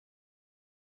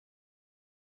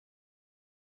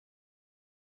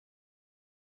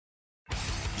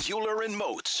Euler and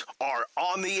Moats are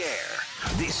on the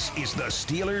air. This is the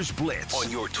Steelers Blitz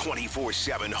on your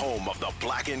 24/7 home of the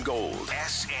black and gold.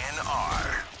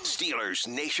 SNR, Steelers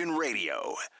Nation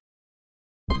Radio.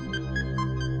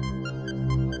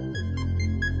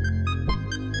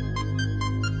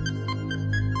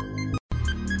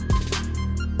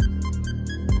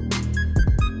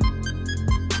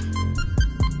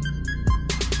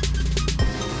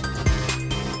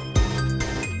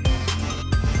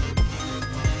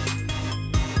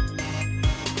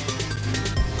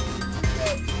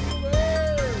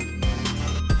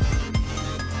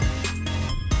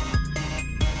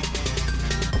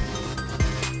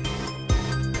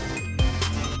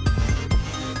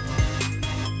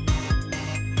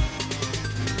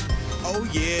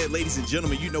 Ladies and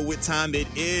gentlemen, you know what time it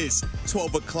is.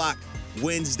 12 o'clock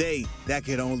Wednesday. That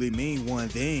could only mean one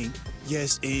thing.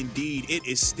 Yes, indeed. It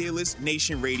is Steelers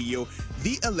Nation Radio,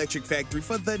 the Electric Factory,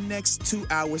 for the next 2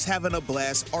 hours, having a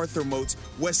blast. Arthur Moats,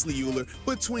 Wesley Euler.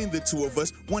 Between the two of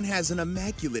us, one has an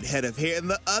immaculate head of hair and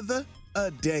the other a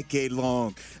decade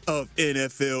long of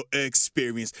NFL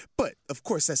experience. But, of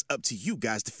course, that's up to you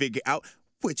guys to figure out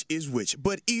which is which.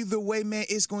 But either way, man,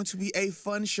 it's going to be a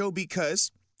fun show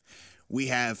because we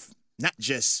have not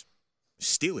just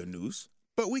Steeler news,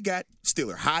 but we got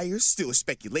Steeler hires, Steeler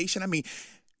speculation. I mean,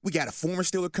 we got a former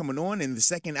Steeler coming on in the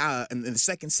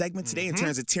second segment today in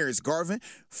terms of Terrence Garvin,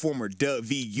 former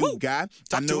WVU guy.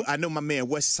 I know my man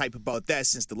Wes is hype about that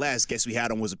since the last guest we had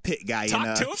on was a Pitt guy.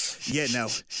 Talk to him. Yeah, no,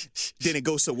 didn't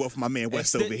go so well for my man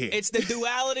Wes over here. It's the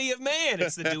duality of man.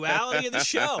 It's the duality of the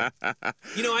show.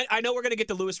 You know, I know we're going to get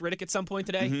to Louis Riddick at some point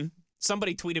today. Mm-hmm.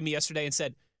 Somebody tweeted me yesterday and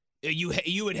said,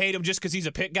 you would hate him just because he's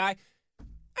a Pitt guy?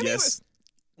 Yes.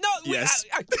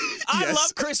 I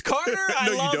love Chris Carter. I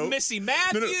love Missy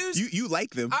Matthews. No. You like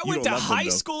them. I went to high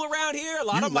school around here. A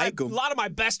lot of my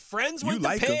best friends went to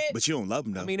Pitt. You like them, but you don't love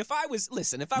them, though. I mean, if I was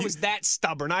that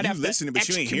stubborn, I'd have to listen, but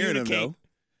you ain't hearing them, though.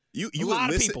 You a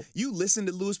lot of people. You listen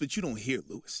to Lewis, but you don't hear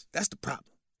Lewis. That's the problem.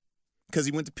 Because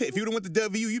he went to Pitt. If you would have went to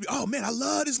WU, you'd be, oh, man, I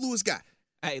love this Lewis guy.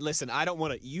 Hey, listen, I don't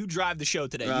want to. You drive the show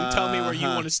today. You tell me where you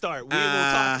want to start.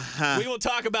 We will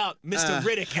talk about Mr.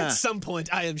 Riddick at some point,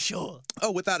 I am sure.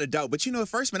 Oh, without a doubt. But, at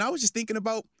first, man, I was just thinking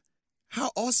about how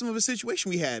awesome of a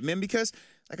situation we had, man, because,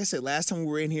 like I said, last time we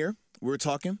were in here, we were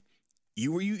talking.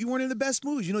 You weren't in the best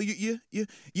mood. Your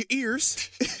ears,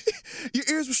 your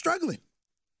ears were struggling.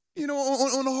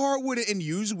 On the hardwood. And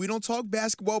usually we don't talk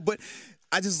basketball, but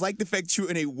I just like the fact that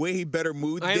you're in a way better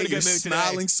mood. I am in a good mood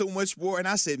smiling today. So much more. And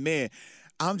I said, man,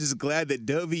 I'm just glad that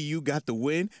WU got the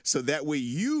win, so that way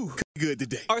you good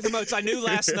today. Arthur Moats, I knew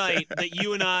last night that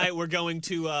you and I were going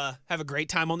to have a great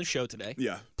time on the show today.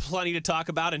 Yeah. Plenty to talk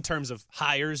about in terms of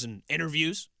hires and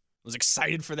interviews. I was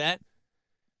excited for that.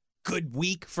 Good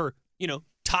week for,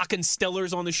 talking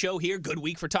Steelers on the show here. Good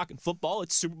week for talking football.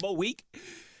 It's Super Bowl week.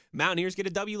 Mountaineers get a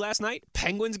W last night.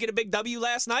 Penguins get a big W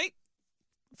last night.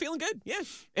 Feeling good, yeah.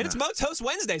 And it's Moats Host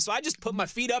Wednesday, so I just put my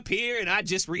feet up here and I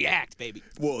just react, baby.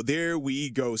 Well, there we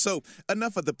go. So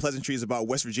enough of the pleasantries about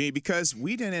West Virginia, because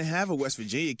we didn't have a West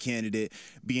Virginia candidate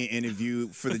being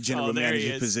interviewed for the general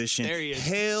manager position. There he is.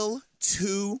 Hail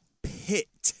to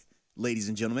Pitt, ladies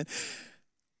and gentlemen.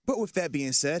 But with that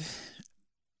being said,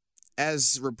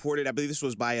 as reported, I believe this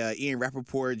was by Ian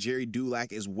Rappaport, Jerry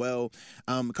Dulac as well,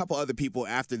 a couple other people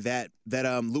after that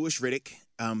Louis Riddick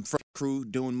from crew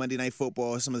doing Monday Night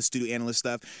Football, some of the studio analyst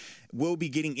stuff, will be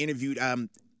getting interviewed.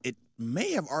 It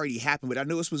may have already happened, but I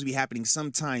know it's supposed to be happening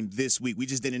sometime this week. We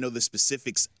just didn't know the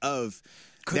specifics of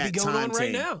that time. Could be going on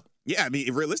right now. Yeah, I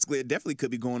mean, realistically, it definitely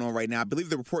could be going on right now. I believe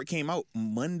the report came out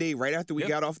Monday right after we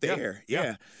got off the air.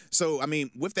 Yeah. So, I mean,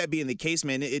 with that being the case,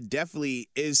 man, it definitely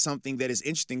is something that is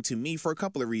interesting to me for a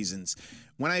couple of reasons.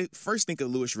 When I first think of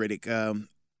Louis Riddick,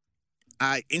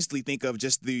 I instantly think of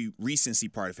just the recency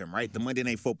part of him, right? The Monday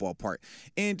Night Football part.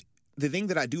 And the thing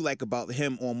that I do like about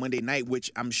him on Monday night,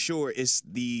 which I'm sure is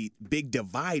the big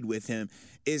divide with him,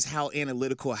 is how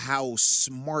analytical, how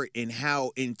smart, and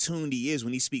how in tune he is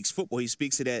when he speaks football. He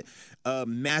speaks it at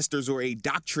master's or a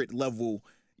doctorate level,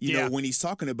 you know, when he's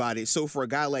talking about it. So for a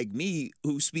guy like me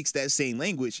who speaks that same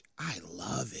language, I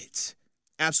love it.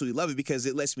 Absolutely love it, because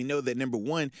it lets me know that, number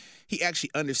one, he actually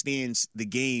understands the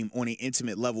game on an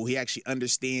intimate level. He actually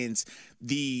understands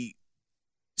the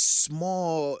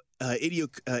small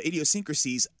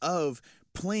idiosyncrasies of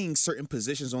playing certain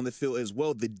positions on the field as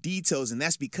well, the details, and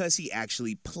that's because he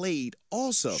actually played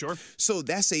also. Sure. So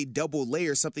that's a double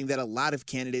layer, something that a lot of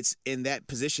candidates in that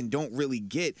position don't really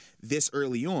get this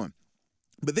early on.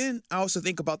 But then I also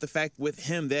think about the fact with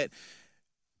him that,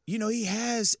 he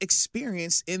has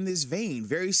experience in this vein,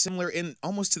 very similar in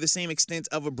almost to the same extent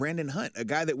of a Brandon Hunt, a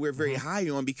guy that we're very high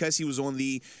on because he was on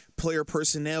the player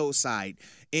personnel side.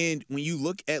 And when you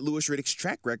look at Louis Riddick's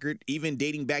track record, even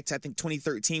dating back to, I think,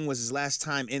 2013 was his last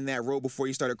time in that role before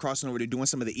he started crossing over to doing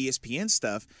some of the ESPN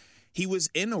stuff. He was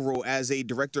in a role as a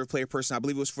director of player personnel. I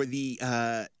believe it was for the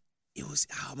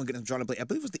I'm drawing a blank. I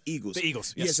believe it was the Eagles. The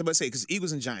Eagles, yes. Yes, I'm about to say, because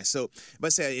Eagles and Giants. So,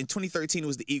 but say in 2013 it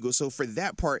was the Eagles. So for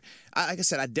that part, like I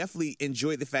said, I definitely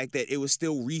enjoyed the fact that it was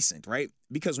still recent, right?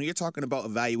 Because when you're talking about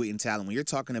evaluating talent, when you're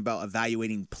talking about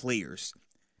evaluating players,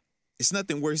 it's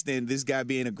nothing worse than this guy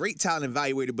being a great talent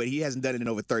evaluator, but he hasn't done it in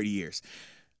over 30 years.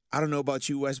 I don't know about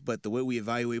you, Wes, but the way we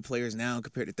evaluate players now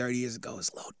compared to 30 years ago is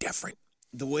a little different.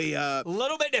 The way a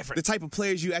little bit different. The type of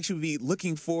players you actually be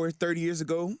looking for 30 years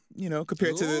ago,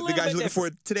 compared to the guys you're looking for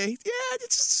today. Yeah,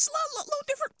 it's just a little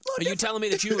different. Are you telling me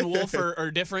that you and Wolf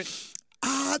are different? Just a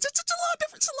little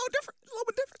different. It's a little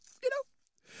bit different.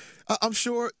 I'm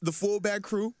sure the fullback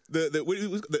crew,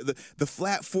 the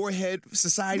flat forehead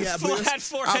society, I believe that's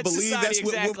society,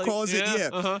 what Wolf calls it. Yeah,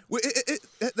 uh-huh.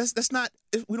 That's not.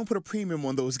 We don't put a premium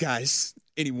on those guys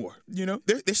anymore.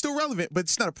 They're still relevant, but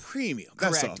it's not a premium.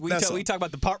 That's correct. All. We talk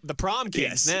about the prom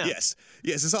kids now. Yes.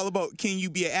 It's all about can you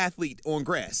be an athlete on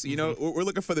grass? We're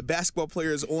looking for the basketball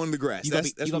players on the grass.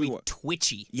 That's what we want.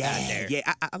 Twitchy. Yeah.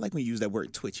 I like when you use that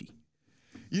word, twitchy.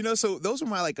 So those were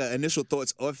my initial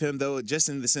thoughts of him, though, just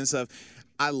in the sense of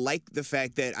I like the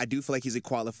fact that I do feel like he's a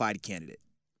qualified candidate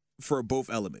for both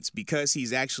elements because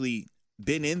he's actually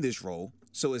been in this role.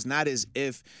 So it's not as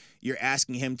if you're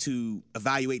asking him to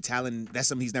evaluate talent. That's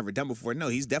something he's never done before. No,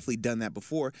 he's definitely done that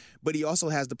before. But he also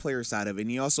has the player side of it.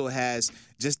 And he also has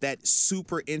just that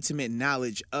super intimate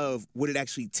knowledge of what it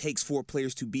actually takes for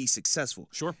players to be successful.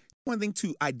 Sure. One thing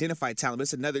to identify talent, but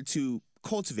it's another to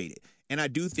cultivate it. And I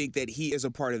do think that he is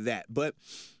a part of that. But,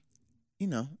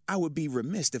 I would be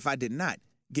remiss if I did not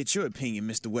get your opinion,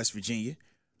 Mr. West Virginia,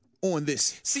 on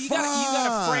this. See, you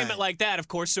got to frame it like that, of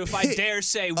course. So if I dare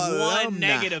say one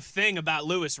negative thing about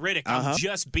Louis Riddick, I'm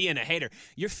just being a hater.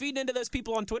 You're feeding into those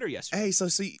people on Twitter yesterday. Hey, so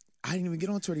see, I didn't even get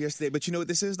on Twitter yesterday. But you know what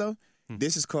this is, though?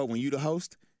 This is called when you the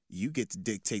host, you get to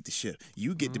dictate the ship.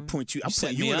 You get to point you. I'm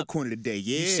putting you in the corner today.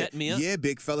 Yeah. You set me up. Yeah,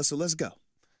 big fella. So let's go.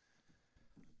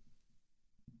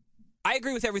 I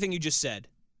agree with everything you just said.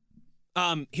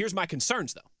 Here's my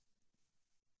concerns, though.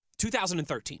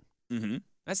 2013. Mm-hmm.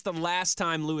 That's the last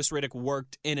time Louis Riddick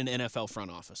worked in an NFL front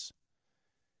office.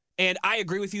 And I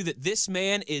agree with you that this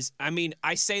man is,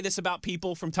 I say this about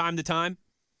people from time to time.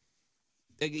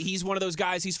 He's one of those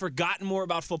guys, he's forgotten more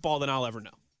about football than I'll ever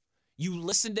know. You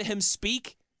listen to him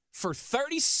speak for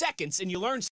 30 seconds and you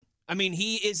learn something.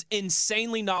 He is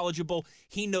insanely knowledgeable.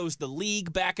 He knows the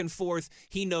league back and forth.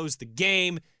 He knows the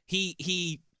game.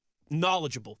 He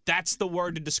knowledgeable. That's the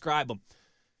word to describe him.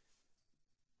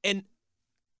 And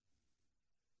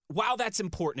while that's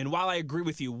important, and while I agree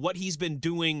with you, what he's been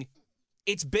doing,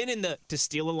 it's been to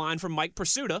steal a line from Mike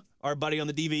Pursuta, our buddy on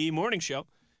the DVE Morning Show,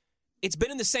 it's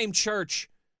been in the same church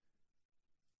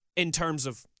in terms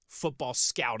of football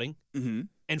scouting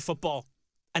and football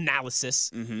analysis.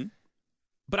 Mm-hmm.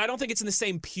 But I don't think it's in the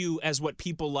same pew as what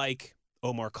people like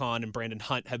Omar Khan and Brandon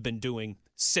Hunt have been doing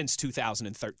since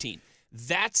 2013.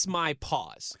 That's my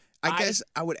pause. I guess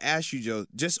I would ask you, Joe,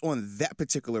 just on that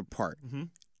particular part,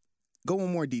 go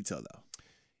in more detail, though.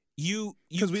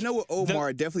 Because we know with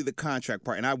Omar, definitely the contract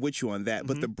part, and I'm with you on that,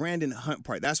 but the Brandon Hunt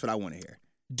part, that's what I want to hear.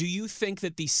 Do you think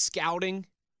that the scouting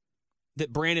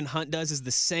that Brandon Hunt does is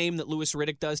the same that Louis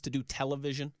Riddick does to do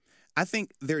television? I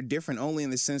think they're different only in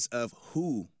the sense of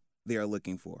who they are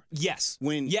looking for. Yes.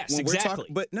 When exactly.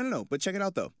 But no. But check it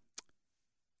out, though.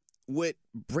 What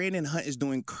Brandon Hunt is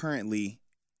doing currently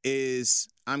is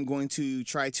I'm going to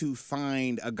try to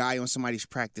find a guy on somebody's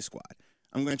practice squad.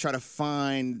 I'm going to try to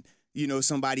find,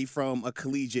 somebody from a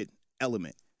collegiate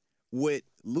element. What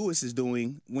Louis is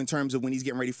doing in terms of when he's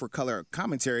getting ready for color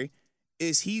commentary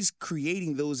is he's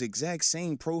creating those exact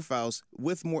same profiles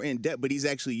with more in-depth, but he's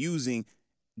actually using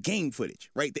game footage,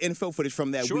 right? The NFL footage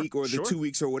from that week or the 2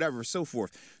 weeks or whatever, so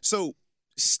forth. So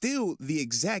still the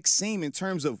exact same in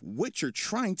terms of what you're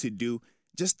trying to do,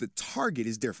 just the target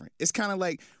is different. It's kind of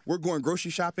like we're going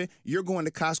grocery shopping, you're going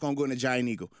to Costco, I'm going to Giant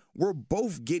Eagle. We're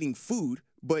both getting food,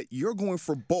 but you're going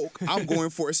for bulk, I'm going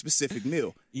for a specific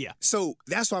meal. Yeah. So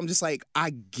that's why I'm just like, I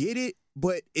get it,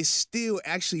 but it's still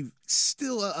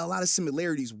a lot of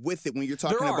similarities with it when you're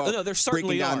talking about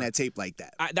breaking down that tape like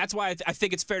that. That's why I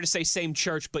think it's fair to say same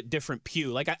church but different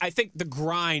pew. Like I think the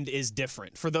grind is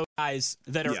different for those guys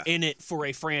that are in it for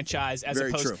a franchise as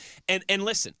Very opposed. True. And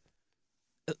listen,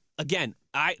 again,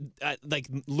 I like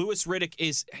Louis Riddick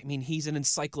is. He's an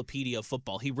encyclopedia of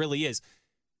football. He really is.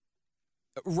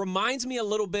 reminds me a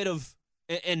little bit of,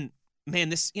 and man,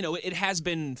 this, it has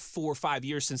been 4 or 5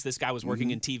 years since this guy was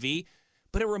working in TV,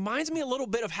 but it reminds me a little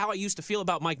bit of how I used to feel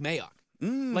about Mike Mayock.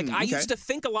 I used to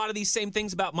think a lot of these same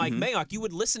things about Mike Mayock. You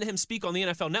would listen to him speak on the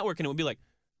NFL Network, and it would be like,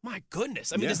 my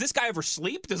goodness. I mean, does this guy ever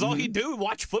sleep? Does all he do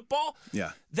watch football?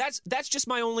 Yeah. That's just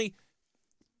my only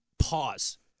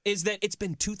pause, is that it's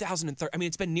been 2003. I mean,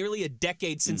 it's been nearly a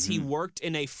decade since he worked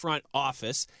in a front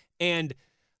office, and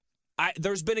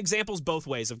there's been examples both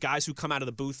ways of guys who come out of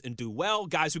the booth and do well,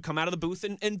 guys who come out of the booth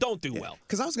and don't do well.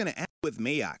 Because I was going to ask with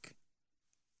Mayock,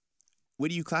 where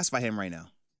do you classify him right now?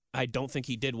 I don't think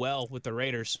he did well with the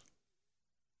Raiders.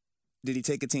 Did he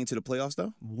take a team to the playoffs,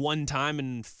 though? One time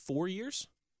in 4 years?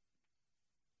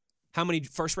 How many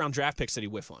first-round draft picks did he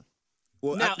whiff on?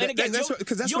 Well, now, and again,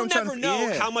 you'll never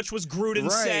know how much was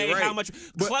Gruden say, how much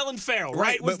Clelin Ferrell,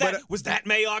 right? Was that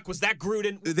Mayock? Was that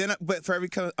Gruden? But for every,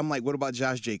 I'm like, what about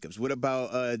Josh Jacobs? What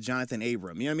about Jonathan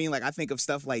Abram? You know what I mean? Like, I think of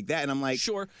stuff like that, and I'm like,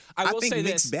 sure. I will think say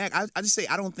mixed this. bag. I just say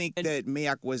I don't think that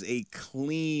Mayock was a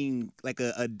clean, like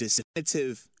a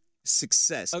definitive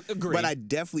success. Agreed. But I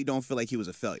definitely don't feel like he was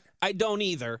a failure. I don't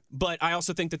either, but I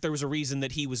also think that there was a reason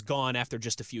that he was gone after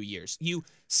just a few years.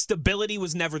 Stability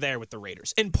was never there with the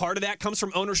Raiders. And part of that comes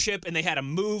from ownership, and they had a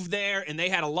move there, and they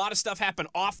had a lot of stuff happen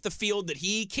off the field that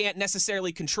he can't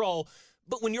necessarily control.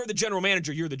 But when you're the general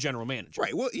manager, you're the general manager.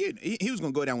 Right. Well, he was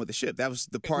going to go down with the ship. That was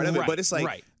the part of it. But it's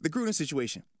like the Gruden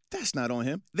situation. That's not on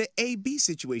him. The AB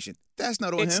situation, that's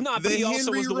not on him. It's not, but he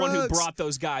also was the one who brought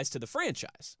those guys to the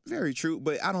franchise. Very true,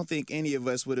 but I don't think any of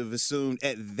us would have assumed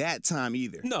at that time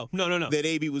either. No. That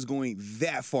AB was going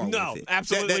that far with it. No,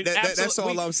 absolutely. That's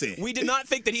all I'm saying. We did not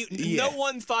think that no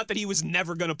one thought that he was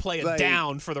never going to play it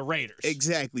down for the Raiders.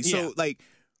 Exactly. So,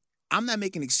 I'm not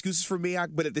making excuses for Mayock,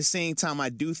 but at the same time, I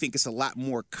do think it's a lot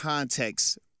more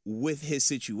context with his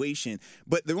situation.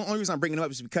 But the only reason I'm bringing it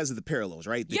up is because of the parallels,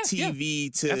 right? The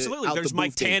TV to absolutely. Out There's the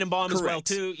Mike booth Tannenbaum as well, Correct.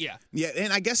 too. Yeah. Yeah,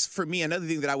 and I guess for me, another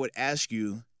thing that I would ask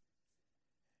you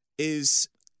is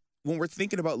when we're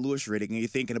thinking about Louis Riddick and you're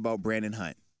thinking about Brandon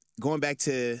Hunt, going back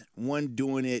to one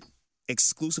doing it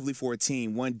exclusively for a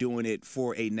team, one doing it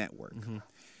for a network.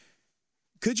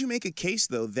 Could you make a case,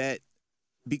 though, that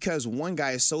because one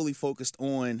guy is solely focused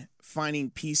on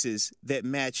finding pieces that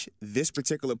match this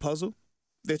particular puzzle,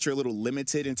 that you're a little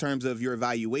limited in terms of your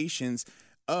evaluations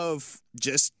of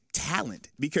just talent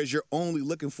because you're only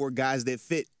looking for guys that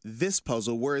fit this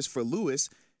puzzle, whereas for Louis,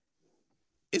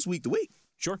 it's week to week.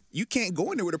 Sure. You can't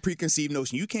go in there with a preconceived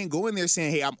notion. You can't go in there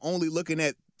saying, hey, I'm only looking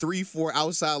at 3-4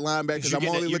 outside linebackers. I'm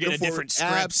only looking for different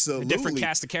script, absolutely a different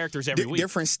cast of characters every week.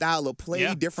 Different style of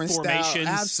play, different formations,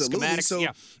 style. Absolutely. Schematics, so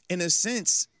in a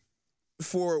sense,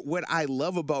 for what I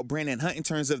love about Brandon Hunt in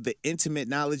terms of the intimate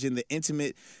knowledge and the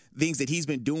intimate things that he's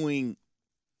been doing,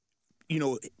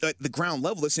 at the ground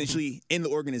level, essentially, in the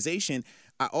organization,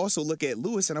 I also look at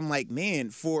Louis and I'm like, man,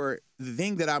 for the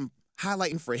thing that I'm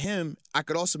highlighting for him, I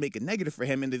could also make a negative for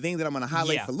him. And the thing that I'm going to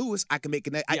highlight for Louis, I can make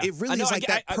a negative. It really is like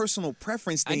that personal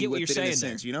preference thing with it in a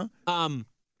sense,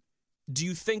 Do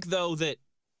you think, though, that,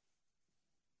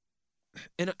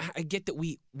 and I get that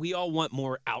we all want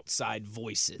more outside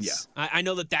voices. Yeah. I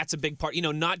know that that's a big part.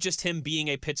 Not just him being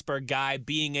a Pittsburgh guy,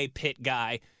 being a Pitt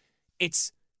guy.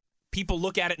 It's people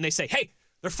look at it and they say, hey,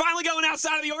 they're finally going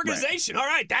outside of the organization. Right. All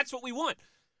right, that's what we want.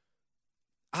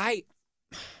 I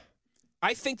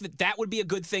think that would be a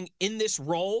good thing in this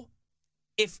role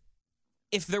if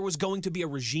there was going to be a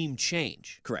regime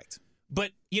change. Correct.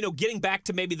 But, getting back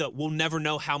to maybe we'll never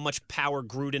know how much power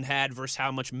Gruden had versus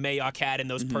how much Mayock had in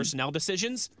those personnel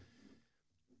decisions.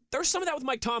 There's some of that with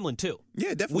Mike Tomlin, too.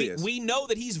 Yeah, definitely is. We know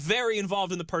that he's very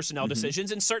involved in the personnel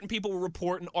decisions, and certain people will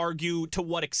report and argue to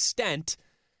what extent.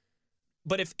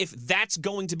 But if that's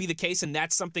going to be the case, and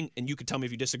that's something, and you could tell me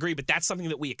if you disagree, but that's something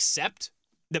that we accept,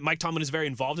 that Mike Tomlin is very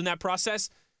involved in that process,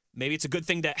 maybe it's a good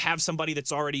thing to have somebody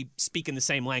that's already speaking the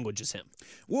same language as him.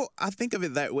 Well, I think of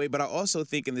it that way, but I also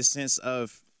think in the sense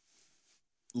of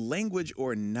language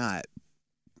or not,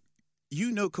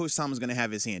 Coach Tomlin's going to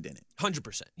have his hand in it.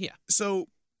 100%, yeah. So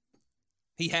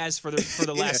he has for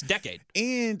the last decade.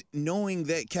 And knowing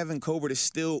that Kevin Colbert is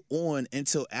still on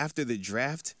until after the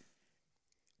draft,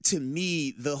 to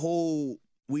me, the whole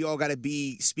we all got to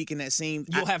be speaking that same.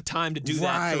 You'll have time to do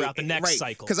that throughout the next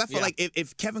cycle. Because I feel like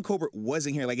if Kevin Colbert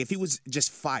wasn't here, like if he was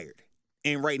just fired,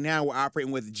 and right now we're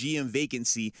operating with GM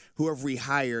vacancy, whoever we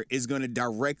hire is going to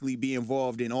directly be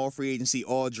involved in all free agency,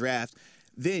 all draft,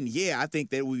 then I think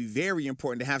that it would be very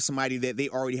important to have somebody that they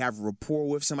already have rapport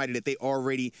with, somebody that they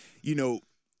already,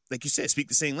 like you said, speak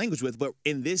the same language with. But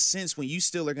in this sense, when you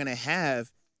still are going to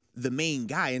have the main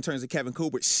guy in terms of Kevin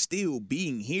Colbert still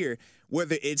being here,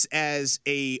 whether it's as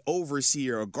a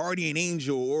overseer or guardian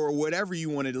angel or whatever you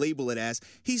want to label it as,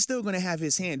 he's still going to have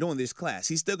his hand on this class.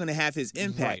 He's still going to have his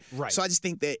impact. Right. So I just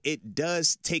think that it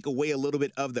does take away a little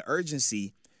bit of the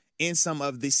urgency and some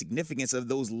of the significance of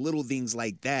those little things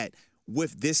like that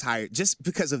with this hire, just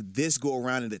because of this go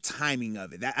around and the timing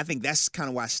of it. I think that's kind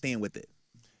of why I stand with it.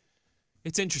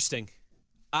 It's interesting.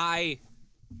 I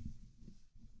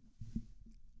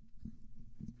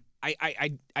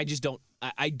just don't.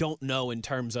 I don't know in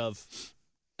terms of,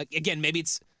 again, maybe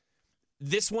it's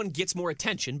this one gets more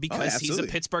attention because he's a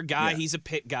Pittsburgh guy. Yeah. He's a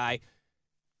Pitt guy.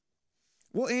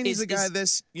 Well, and he's a guy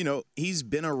that's, he's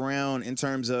been around in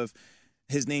terms of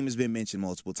his name has been mentioned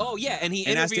multiple times. Oh, yeah, and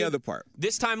that's the other part.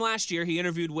 This time last year, he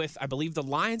interviewed with, I believe, the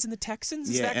Lions and the Texans.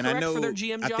 Is that correct, I know, for their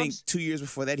GM jobs? I think 2 years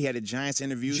before that, he had a Giants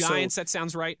interview. Giants, that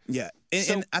sounds right. Yeah,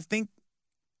 and I think,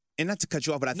 and not to cut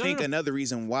you off, but I think another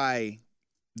reason why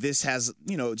this has,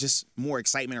 just more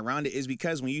excitement around it is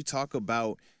because when you talk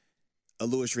about a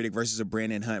Louis Riddick versus a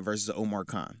Brandon Hunt versus a Omar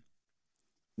Khan,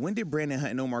 when did Brandon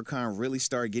Hunt and Omar Khan really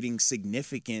start getting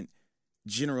significant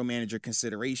general manager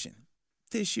consideration?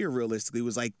 This year, realistically,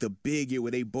 was like the big year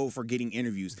where they both are getting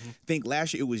interviews. I think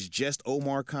last year it was just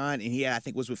Omar Khan, and he, I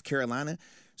think, was with Carolina.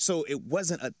 So it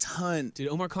wasn't a ton. Did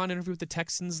Omar Khan interview with the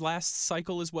Texans last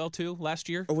cycle as well, too, last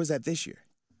year? Or was that this year?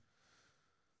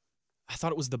 I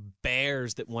thought it was the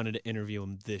Bears that wanted to interview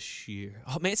him this year.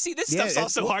 Oh, man, see, this stuff's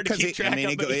also hard to keep track of.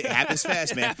 It happens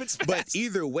fast, man. It happens fast. But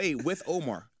either way, with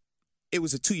Omar, it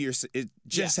was a 2 year. It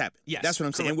just happened. Yes, that's what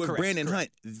I'm saying. And with Brandon Hunt,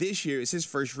 this year is his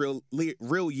first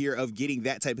real year of getting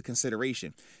that type of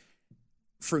consideration.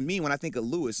 For me, when I think of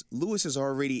Louis is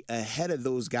already ahead of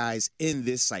those guys in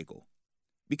this cycle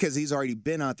because he's already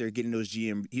been out there getting those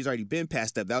GM. He's already been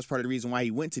passed up. That was part of the reason why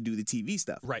he went to do the TV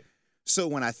stuff. Right. So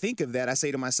when I think of that, I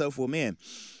say to myself, well, man,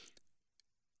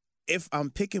 if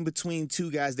I'm picking between two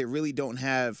guys that really don't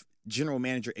have general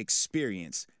manager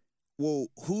experience, well,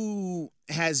 who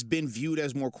has been viewed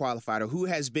as more qualified or who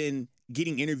has been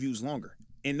getting interviews longer?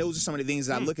 And those are some of the things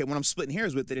that I look at when I'm splitting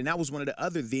hairs with it. And that was one of the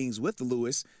other things with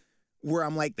Louis where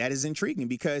I'm like, that is intriguing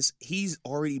because he's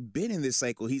already been in this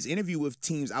cycle. He's interviewed with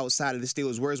teams outside of the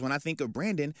Steelers. Whereas when I think of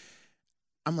Brandon,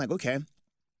 I'm like, okay,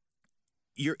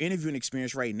 your interviewing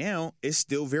experience right now is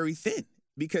still very thin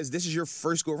because this is your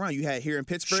first go around. You had here in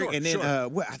Pittsburgh and then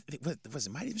what was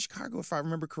it? Might have been Chicago if I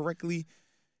remember correctly.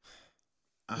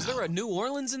 Was there a New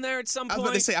Orleans in there at some point? I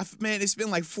was about to say, man, it's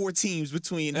been like 4 teams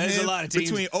between There's a lot of teams.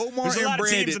 Between Omar There's and Brandon. There's a lot of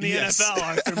teams in the NFL,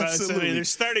 Arthur. Absolutely.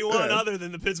 There's 31 other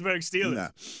than the Pittsburgh Steelers. Nah.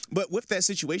 But with that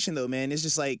situation, though, man, it's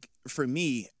just like, for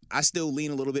me, I still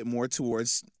lean a little bit more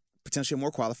towards potentially a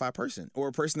more qualified person or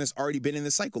a person that's already been in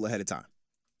the cycle ahead of time.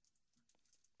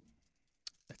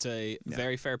 That's a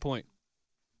very fair point.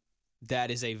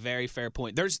 That is a very fair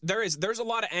point. There's a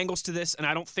lot of angles to this, and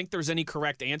I don't think there's any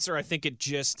correct answer. I think it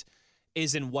just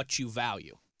is in what you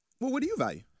value. Well, what do you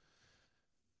value?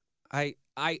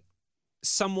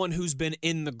 Someone who's been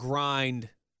in the grind,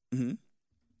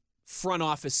 front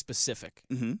office specific.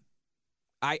 Mm-hmm.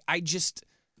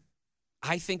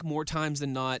 I think more times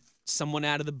than not, someone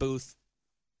out of the booth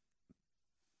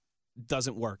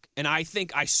doesn't work. And I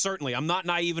think I'm not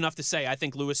naive enough to say I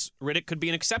think Louis Riddick could be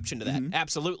an exception to that.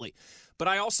 Absolutely. But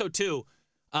I also, too,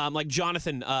 like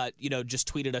Jonathan,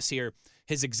 just tweeted us here,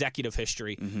 his executive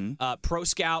history. Pro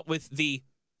scout with the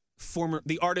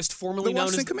artist formerly known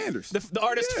as Washington Commanders. The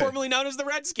artist formerly known as the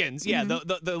Redskins. Yeah,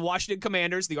 the Washington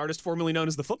Commanders, the artist formerly known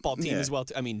as the football team as well.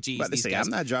 I mean, geez. About to say, I'm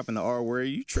not dropping the R word.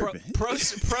 You tripping.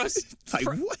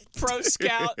 What?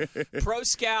 Pro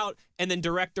scout, and then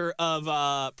director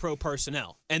of pro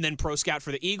personnel. And then pro scout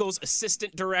for the Eagles,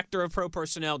 assistant director of pro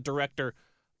personnel, director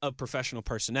of professional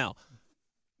personnel.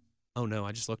 Oh, no,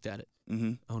 I just looked at it.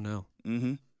 Oh, no.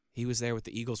 He was there with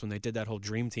the Eagles when they did that whole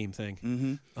dream team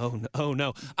thing. Oh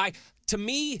no. To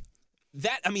me,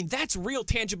 that's real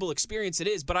tangible experience. It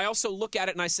is, but I also look at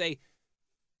it and I say,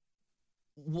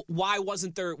 why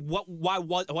wasn't there?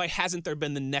 Why hasn't there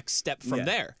been the next step from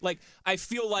there? Like I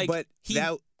feel like he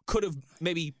could have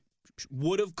maybe.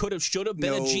 Could have, should have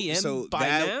been a GM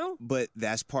now. But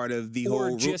that's part of the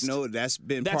whole just, no, that's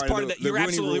been part of the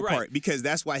Rooney Rule part. Because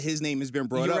that's why his name has been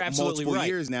brought up multiple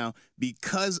years now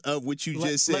because of what you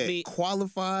just said.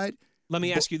 Qualified. Let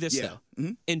me ask you this, though.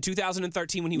 In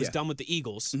 2013, when he was done with the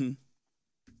Eagles,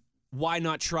 why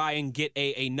not try and get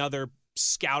another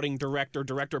scouting director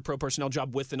of pro personnel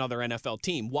job with another NFL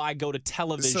team? Why go to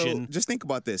television? So just think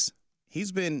about this.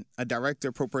 He's been a director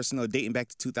of pro personnel dating back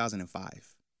to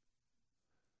 2005.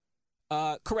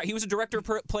 Correct. He was a director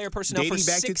of player personnel dating for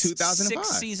back to 2005.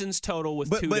 6 seasons total with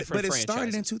two different But it franchises.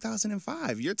 started in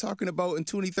 2005. You're talking about in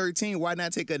 2013. Why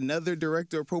not take another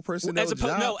director of pro personnel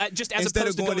job? No, just as instead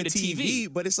opposed of to going to TV.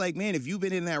 TV. But it's like, man, if you've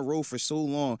been in that role for so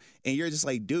long and you're just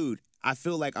like, dude, I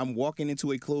feel like I'm walking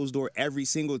into a closed door every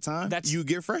single time, you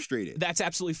get frustrated. That's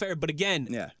absolutely fair. But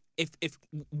again, if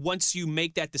once you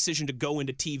make that decision to go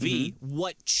into TV,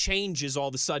 what changes all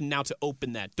of a sudden now to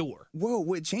open that door? Well,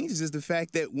 what changes is the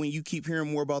fact that when you keep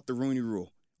hearing more about the Rooney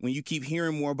Rule, when you keep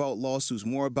hearing more about lawsuits,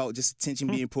 more about just attention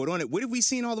being put on it, what have we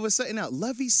seen all of a sudden now?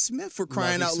 Lovie Smith, for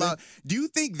crying out loud. Do you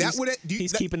think that would?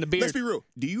 He's keeping the beard. Let's be real.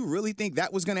 Do you really think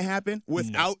that was going to happen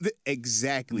without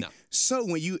exactly? No. So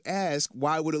when you ask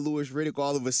why would a Louis Riddick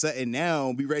all of a sudden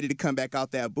now be ready to come back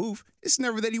out that booth, it's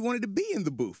never that he wanted to be in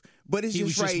the booth, but it's he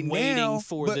just was right waiting now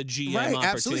for the GM opportunity.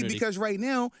 Absolutely, because right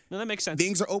now, that makes sense.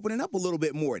 Things are opening up a little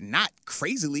bit more, not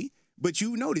crazily, but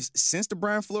you notice since the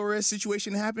Brian Flores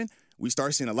situation happened, we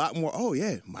start seeing a lot more. Oh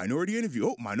yeah, minority interview.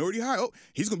 Oh, minority hire. Oh,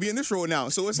 he's gonna be in this role now.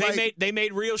 So it's they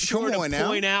made real sure to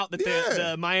point out that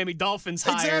the Miami Dolphins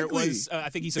hire was. I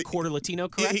think he's a quarter Latino,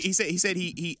 correct? He said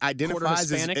he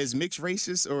identifies as mixed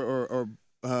racist or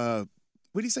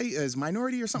what did he say, as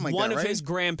minority or something like that. One of right? his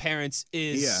grandparents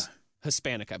is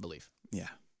Hispanic, I believe. Yeah.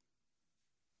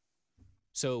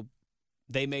 So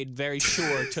they made very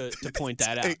sure to point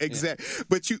that out. Exactly.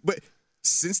 Yeah. But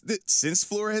since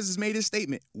Flores has made his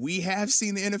statement, we have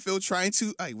seen the NFL trying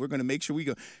to, hey, we're going to make sure we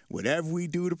go, whatever we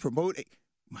do to promote it,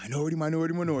 minority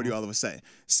all of a sudden.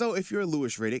 So if you're a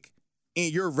Louis Riddick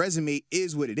and your resume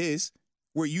is what it is,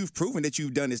 where you've proven that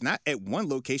you've done this not at one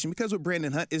location, because with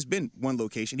Brandon Hunt, it's been one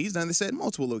location. He's done this at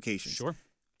multiple locations. Sure.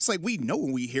 It's like we know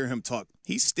when we hear him talk,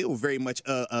 he's still very much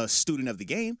a student of the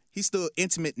game. He's still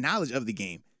intimate knowledge of the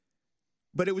game.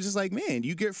 But it was just like, man,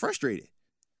 you get frustrated.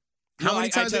 How many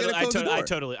times are they going to close the door?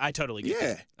 I totally get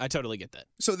that. I totally get that.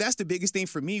 So that's the biggest thing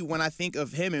for me when I think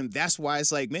of him, and that's why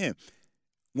it's like, man,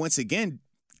 once again,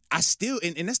 I still,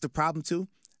 and that's the problem too,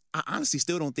 I honestly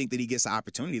still don't think that he gets the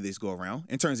opportunity this go around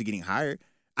in terms of getting hired.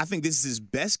 I think this is his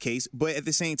best case, but at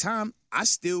the same time, I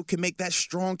still can make that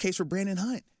strong case for Brandon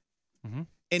Hunt. Mm-hmm.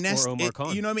 And that's, or Omar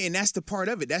Khan. You know what I mean? And that's the part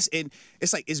of it. And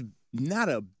it's like, it's not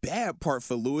a bad part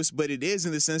for Louis, but it is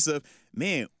in the sense of,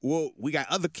 man, well, we got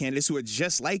other candidates who are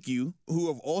just like you, who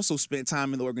have also spent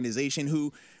time in the organization,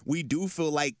 who we do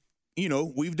feel like, you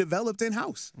know, we've developed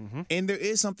in-house. Mm-hmm. And there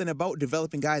is something about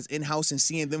developing guys in-house and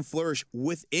seeing them flourish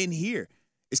within here.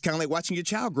 It's kind of like watching your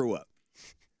child grow up.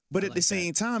 But at the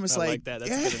same time, it's like that.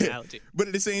 That's a good analogy. But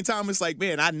at the same time, it's like,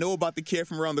 man, I know about the kid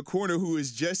from around the corner who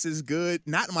is just as good.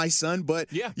 Not my son,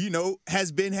 but you know,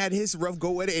 had his rough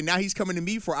go at it, and now he's coming to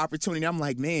me for opportunity. I'm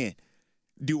like, man,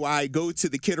 do I go to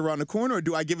the kid around the corner or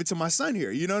do I give it to my son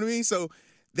here? You know what I mean? So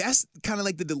that's kind of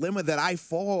like the dilemma that I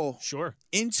fall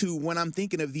into when I'm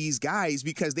thinking of these guys,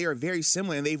 because they are very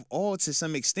similar and they've all, to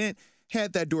some extent,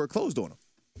 had that door closed on them.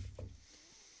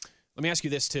 Let me ask you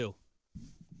this too.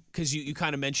 Because you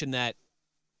kind of mentioned that,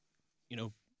 you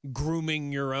know,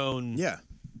 grooming your own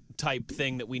type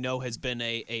thing that we know has been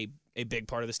a big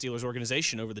part of the Steelers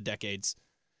organization over the decades.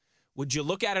 Would you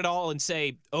look at it all and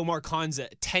say Omar Khan's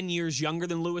 10 years younger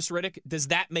than Louis Riddick? Does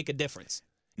that make a difference?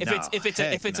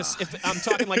 If I'm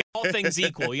talking like all things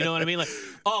equal, you know what I mean? Like,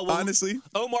 honestly,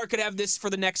 Omar could have this for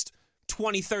the next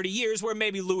 20, 30 years, where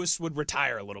maybe Louis would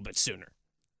retire a little bit sooner.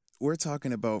 We're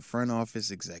talking about front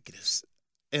office executives.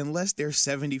 Unless they're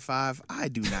 75, I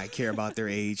do not care about their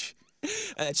age.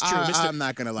 That's true. I'm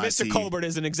not going to lie to you. Mr. Colbert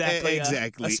isn't exactly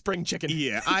a spring chicken.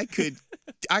 Yeah, I could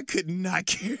not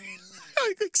care.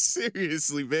 Like,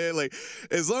 seriously, man. Like,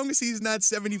 as long as he's not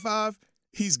 75,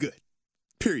 he's good.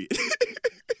 Period.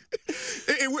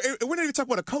 and we're not even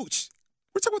talking about a coach.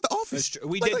 We're talking about the office.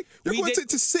 We did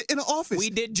to sit in an office. We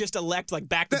did just elect like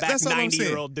back-to-back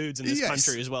 90-year-old dudes in this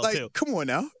country as well, like, too. Come on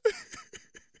now.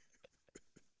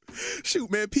 Shoot,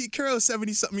 man, Pete Carroll,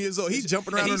 70-something years old. He's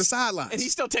jumping around on the sidelines. And he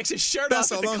still takes his shirt off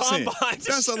at the combine.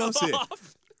 That's all I'm saying.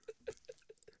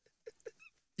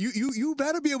 You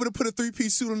better be able to put a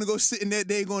three-piece suit on to go sit in that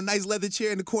daggone nice leather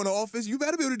chair in the corner office. You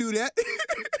better be able to do that.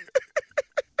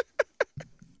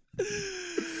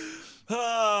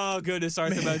 Oh, goodness,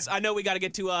 Arthur Moats. I know we got to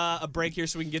get to a break here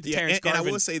so we can get to Terrence Garvin. And I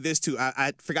will say this, too.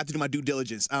 I forgot to do my due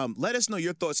diligence. Let us know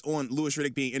your thoughts on Louis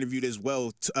Riddick being interviewed as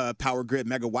well, Power Grid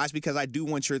Mega Watch, because I do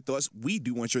want your thoughts. We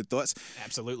do want your thoughts.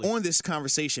 Absolutely. On this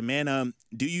conversation, man.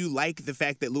 Do you like the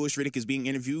fact that Louis Riddick is being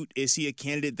interviewed? Is he a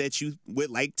candidate that you would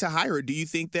like to hire? Or do you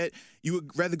think that you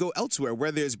would rather go elsewhere,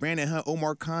 whether it's Brandon Hunt,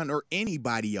 Omar Khan, or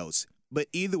anybody else? But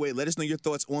either way, let us know your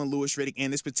thoughts on Louis Riddick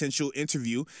and this potential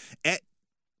interview at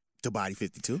The Body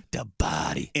 52. The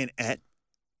Body. And at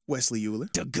Wesley Euler.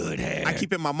 The good hair. I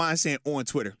keep in my mind saying on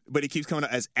Twitter, but it keeps coming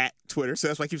out as at Twitter. So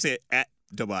that's why I keep saying at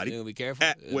Dabadi. Be careful.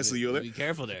 At Wesley Euler. Be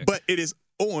careful there. But it is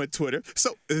on Twitter.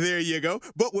 So there you go.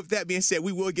 But with that being said,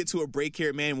 we will get to a break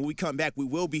here, man. When we come back, we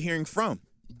will be hearing from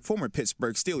former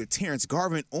Pittsburgh Steeler Terrence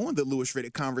Garvin on the Louis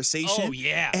Riddick conversation. Oh,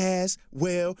 yeah. As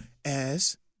well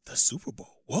as the Super Bowl.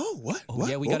 Whoa, what? Oh, what?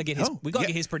 yeah, we got to get his get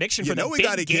his prediction for the we big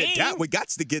gotta game. Get that. We got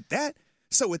to get that.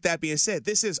 So with that being said,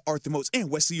 this is Arthur Moats and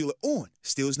Wesley Euler on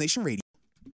Steelers Nation Radio.